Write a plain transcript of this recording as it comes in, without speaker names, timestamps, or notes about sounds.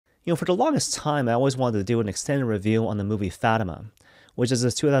For the longest time, I always wanted to do an extended review on the movie Fatima, which is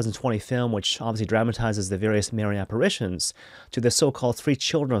a 2020 film which obviously dramatizes the various Marian apparitions to the so-called three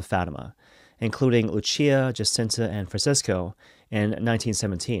children of Fatima, including Lucia, Jacinta, and Francisco in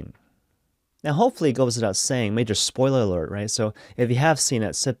 1917. Now, hopefully it goes without saying, major spoiler alert, right? So if you have seen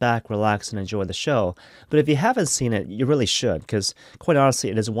it, sit back, relax, and enjoy the show. But if you haven't seen it, you really should, because quite honestly,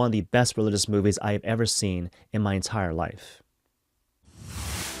 it is one of the best religious movies I have ever seen in my entire life.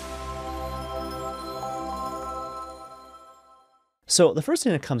 So the first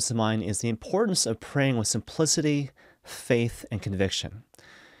thing that comes to mind is the importance of praying with simplicity, faith, and conviction.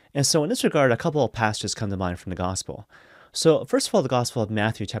 And so in this regard, a couple of passages come to mind from the gospel. So first of all, the Gospel of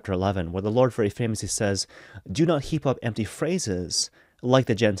Matthew chapter 11, where the Lord very famously says, "Do not heap up empty phrases like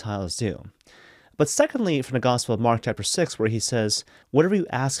the Gentiles do." But secondly, from the Gospel of Mark chapter 6, where he says, "Whatever you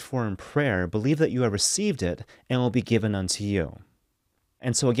ask for in prayer, believe that you have received it and will be given unto you."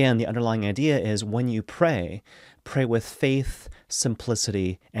 And so again, the underlying idea is when you pray, pray with faith,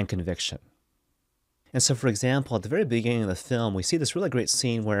 simplicity, and conviction. And so, for example, at the very beginning of the film, we see this really great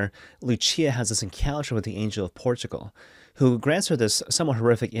scene where Lucia has this encounter with the angel of Portugal, who grants her this somewhat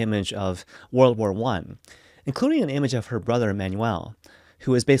horrific image of World War I, including an image of her brother Emmanuel,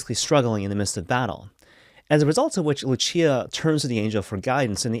 who is basically struggling in the midst of battle. As a result of which, Lucia turns to the angel for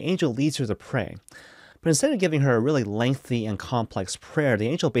guidance, and the angel leads her to pray. But instead of giving her a really lengthy and complex prayer, the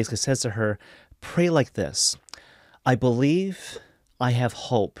angel basically says to her, "Pray like this: I believe, I have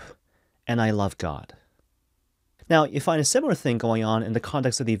hope, and I love God." Now, you find a similar thing going on in the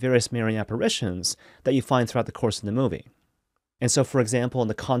context of the various Marian apparitions that you find throughout the course of the movie. And so, for example, in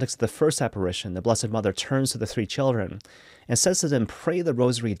the context of the first apparition, the Blessed Mother turns to the three children and says to them, "Pray the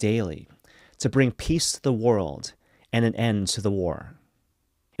rosary daily to bring peace to the world and an end to the war."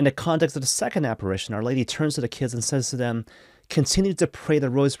 In the context of the second apparition, Our Lady turns to the kids and says to them, "Continue to pray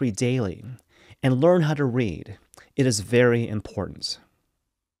the rosary daily and learn how to read. It is very important."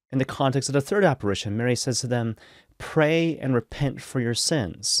 In the context of the third apparition, Mary says to them, "Pray and repent for your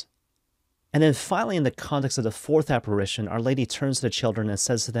sins." And then finally, in the context of the fourth apparition, Our Lady turns to the children and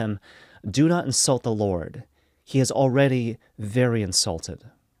says to them, "Do not insult the Lord. He is already very insulted."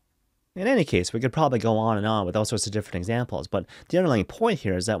 In any case, we could probably go on and on with all sorts of different examples, but the underlying point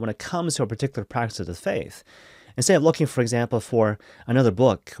here is that when it comes to a particular practice of the faith, instead of looking, for example, for another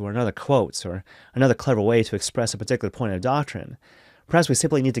book or another quote or another clever way to express a particular point of doctrine, perhaps we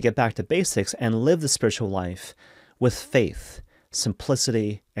simply need to get back to basics and live the spiritual life with faith,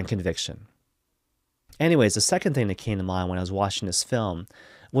 simplicity, and conviction. Anyways, the second thing that came to mind when I was watching this film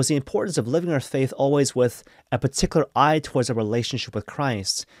was the importance of living our faith always with a particular eye towards a relationship with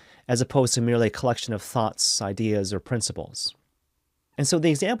Christ, as opposed to merely a collection of thoughts, ideas, or principles. And so the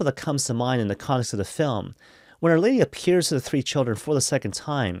example that comes to mind in the context of the film, when Our Lady appears to the three children for the second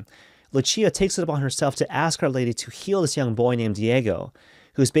time, Lucia takes it upon herself to ask Our Lady to heal this young boy named Diego,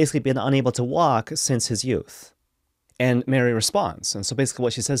 who's basically been unable to walk since his youth. And Mary responds. And so basically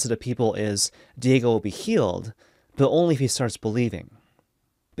what she says to the people is, Diego will be healed, but only if he starts believing.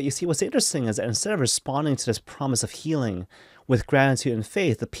 But you see, what's interesting is that instead of responding to this promise of healing with gratitude and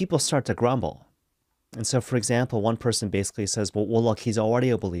faith, the people start to grumble. And so, for example, one person basically says, well, look, he's already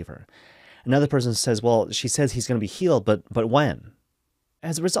a believer. Another person says, well, she says he's going to be healed, but when?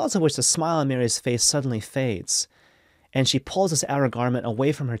 As a result of which the smile on Mary's face suddenly fades, and she pulls this outer garment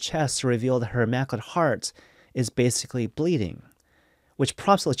away from her chest to reveal that her immaculate heart is basically bleeding, which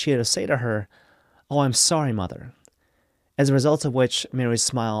prompts Lucia to say to her, "Oh, I'm sorry, Mother," as a result of which Mary's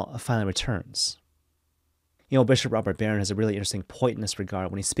smile finally returns. Bishop Robert Barron has a really interesting point in this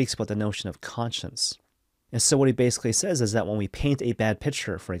regard when he speaks about the notion of conscience. And so what he basically says is that when we paint a bad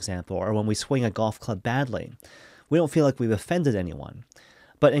picture, for example, or when we swing a golf club badly, we don't feel like we've offended anyone.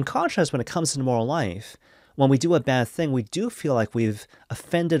 But in contrast, when it comes to the moral life, when we do a bad thing, we do feel like we've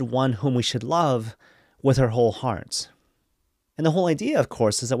offended one whom we should love with our whole heart. And the whole idea, of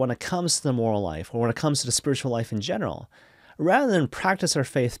course, is that when it comes to the moral life, or when it comes to the spiritual life in general, rather than practice our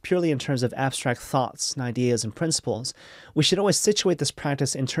faith purely in terms of abstract thoughts and ideas and principles, we should always situate this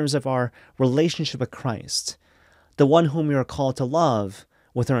practice in terms of our relationship with Christ, the one whom we are called to love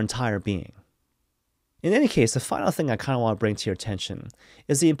with our entire being. In any case, the final thing I kind of want to bring to your attention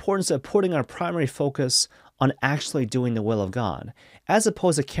is the importance of putting our primary focus on actually doing the will of God, as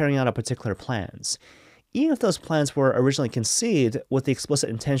opposed to carrying out our particular plans, even if those plans were originally conceived with the explicit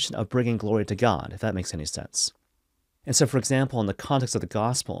intention of bringing glory to God, if that makes any sense. And so, for example, in the context of the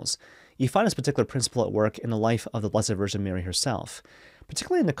Gospels, you find this particular principle at work in the life of the Blessed Virgin Mary herself,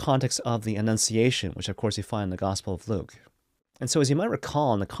 particularly in the context of the Annunciation, which of course you find in the Gospel of Luke. And so, as you might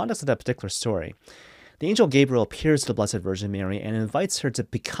recall, in the context of that particular story, the angel Gabriel appears to the Blessed Virgin Mary and invites her to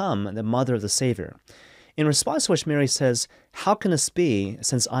become the mother of the Savior, in response to which Mary says, "How can this be,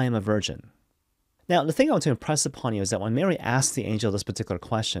 since I am a virgin?" Now, the thing I want to impress upon you is that when Mary asks the angel this particular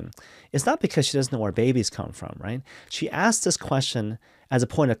question, it's not because she doesn't know where babies come from, right? She asks this question as a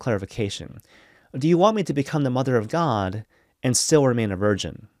point of clarification. Do you want me to become the mother of God and still remain a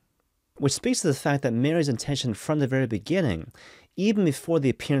virgin? Which speaks to the fact that Mary's intention from the very beginning, even before the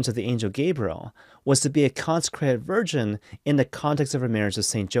appearance of the angel Gabriel, was to be a consecrated virgin in the context of her marriage with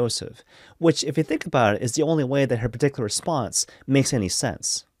Saint Joseph, which, if you think about it, is the only way that her particular response makes any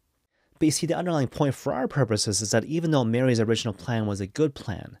sense. But you see, the underlying point for our purposes is that even though Mary's original plan was a good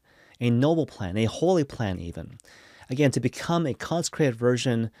plan, a noble plan, a holy plan even, again, to become a consecrated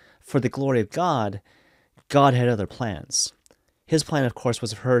virgin for the glory of God, God had other plans. His plan, of course,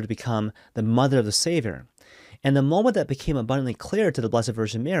 was for her to become the mother of the Savior. And the moment that became abundantly clear to the Blessed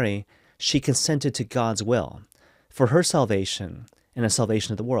Virgin Mary, she consented to God's will for her salvation and the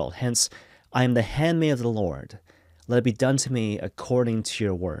salvation of the world. Hence, I am the handmaid of the Lord. Let it be done to me according to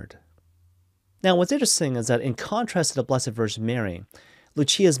your word. Now, what's interesting is that in contrast to the Blessed Virgin Mary,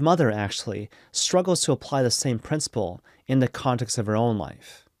 Lucia's mother actually struggles to apply the same principle in the context of her own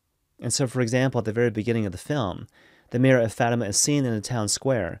life. And so, for example, at the very beginning of the film, the mayor of Fatima is seen in the town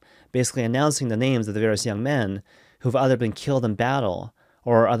square, basically announcing the names of the various young men who've either been killed in battle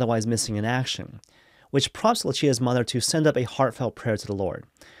or are otherwise missing in action, which prompts Lucia's mother to send up a heartfelt prayer to the Lord.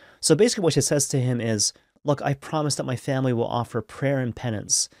 So basically what she says to him is, look, I promise that my family will offer prayer and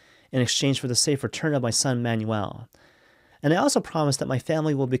penance in exchange for the safe return of my son Manuel. And I also promise that my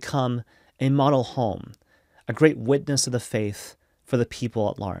family will become a model home, a great witness of the faith for the people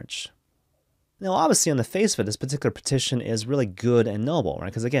at large. Now, obviously, on the face of it, this particular petition is really good and noble,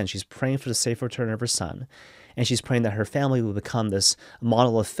 right? Because again, she's praying for the safe return of her son, and she's praying that her family will become this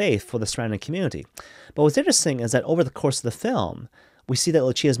model of faith for the surrounding community. But what's interesting is that over the course of the film, we see that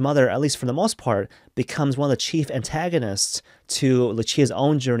Lucia's mother, at least for the most part, becomes one of the chief antagonists to Lucia's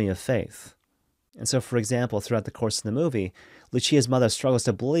own journey of faith. And so, for example, throughout the course of the movie, Lucia's mother struggles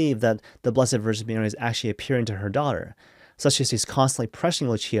to believe that the Blessed Virgin Mary is actually appearing to her daughter, such as she's constantly pressuring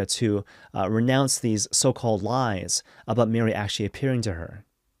Lucia to renounce these so-called lies about Mary actually appearing to her.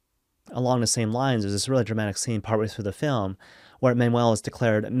 Along the same lines, there's this really dramatic scene partway through the film where Manuel is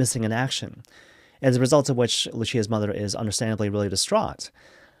declared missing in action, as a result of which Lucia's mother is understandably really distraught.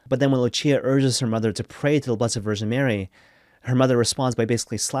 But then when Lucia urges her mother to pray to the Blessed Virgin Mary, her mother responds by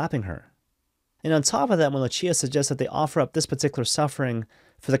basically slapping her. And on top of that, when Lucia suggests that they offer up this particular suffering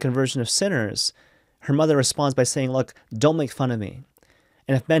for the conversion of sinners, her mother responds by saying, look, don't make fun of me.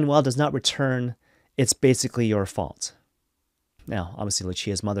 And if Manuel does not return, it's basically your fault. Now, obviously,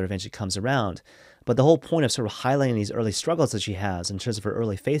 Lucia's mother eventually comes around, but the whole point of sort of highlighting these early struggles that she has in terms of her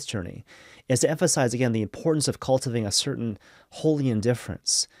early faith journey is to emphasize, again, the importance of cultivating a certain holy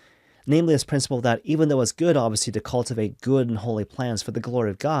indifference. Namely, this principle that even though it's good, obviously, to cultivate good and holy plans for the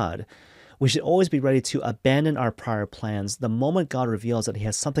glory of God, we should always be ready to abandon our prior plans the moment God reveals that he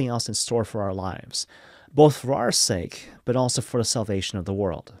has something else in store for our lives, both for our sake, but also for the salvation of the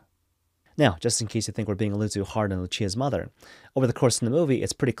world. Now, just in case you think we're being a little too hard on Lucia's mother, over the course of the movie,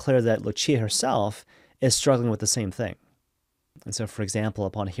 it's pretty clear that Lucia herself is struggling with the same thing. And so, for example,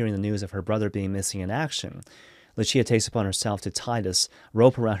 upon hearing the news of her brother being missing in action, Lucia takes upon herself to tie this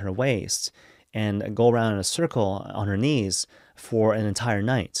rope around her waist and go around in a circle on her knees for an entire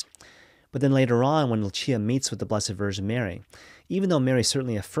night. But then later on, when Lucia meets with the Blessed Virgin Mary, even though Mary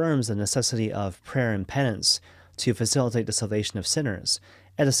certainly affirms the necessity of prayer and penance to facilitate the salvation of sinners,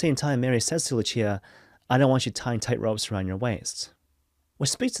 at the same time, Mary says to Lucia, I don't want you tying tight ropes around your waist. Which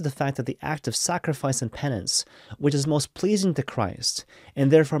speaks to the fact that the act of sacrifice and penance, which is most pleasing to Christ,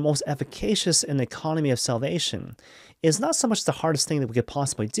 and therefore most efficacious in the economy of salvation, is not so much the hardest thing that we could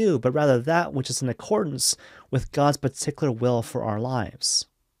possibly do, but rather that which is in accordance with God's particular will for our lives.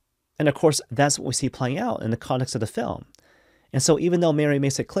 And of course, that's what we see playing out in the context of the film. And so even though Mary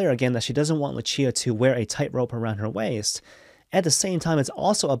makes it clear again that she doesn't want Lucia to wear a tightrope around her waist, at the same time it's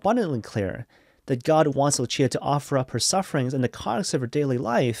also abundantly clear that God wants Lucia to offer up her sufferings in the context of her daily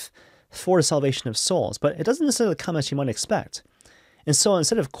life for the salvation of souls. But it doesn't necessarily come as you might expect. And so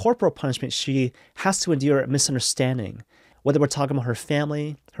instead of corporal punishment, she has to endure misunderstanding, whether we're talking about her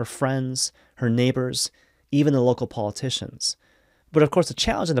family, her friends, her neighbors, even the local politicians. But of course, the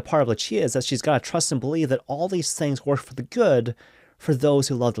challenge on the part of Lucia is that she's got to trust and believe that all these things work for the good for those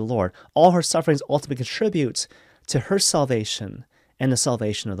who love the Lord. All her sufferings ultimately contribute to her salvation and the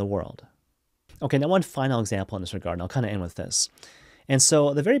salvation of the world. Okay, now one final example in this regard, and I'll kind of end with this. And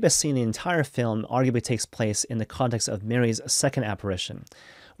so the very best scene in the entire film arguably takes place in the context of Mary's second apparition,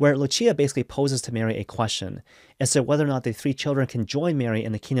 where Lucia basically poses to Mary a question as to whether or not the three children can join Mary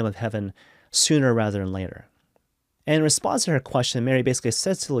in the kingdom of heaven sooner rather than later. And in response to her question, Mary basically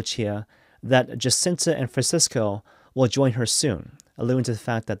says to Lucia that Jacinta and Francisco will join her soon, alluding to the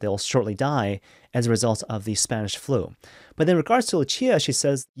fact that they'll shortly die as a result of the Spanish flu. But in regards to Lucia, she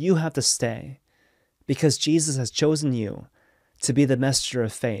says, you have to stay because Jesus has chosen you to be the messenger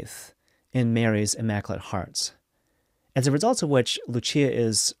of faith in Mary's Immaculate Heart. As a result of which, Lucia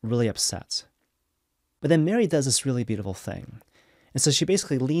is really upset. But then Mary does this really beautiful thing. And so she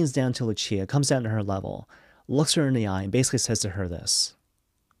basically leans down to Lucia, comes down to her level, looks her in the eye, and basically says to her this: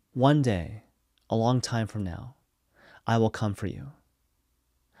 one day, a long time from now, I will come for you.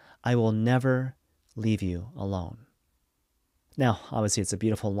 I will never leave you alone. Now, obviously, it's a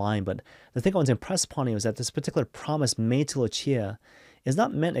beautiful line, but the thing I want to impress upon you is that this particular promise made to Lucia is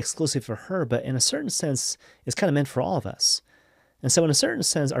not meant exclusively for her, but in a certain sense, is kind of meant for all of us. And so in a certain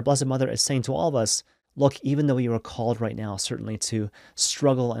sense, our Blessed Mother is saying to all of us, look, even though you are called right now, certainly to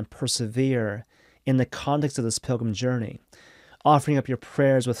struggle and persevere in the context of this pilgrim journey, offering up your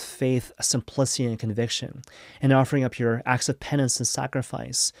prayers with faith, simplicity, and conviction, and offering up your acts of penance and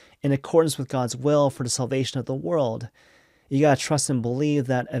sacrifice in accordance with God's will for the salvation of the world, you got to trust and believe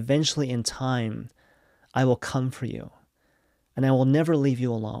that eventually in time, I will come for you, and I will never leave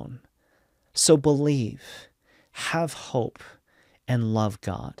you alone. So believe, have hope, and love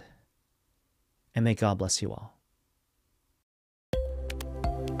God. And may God bless you all.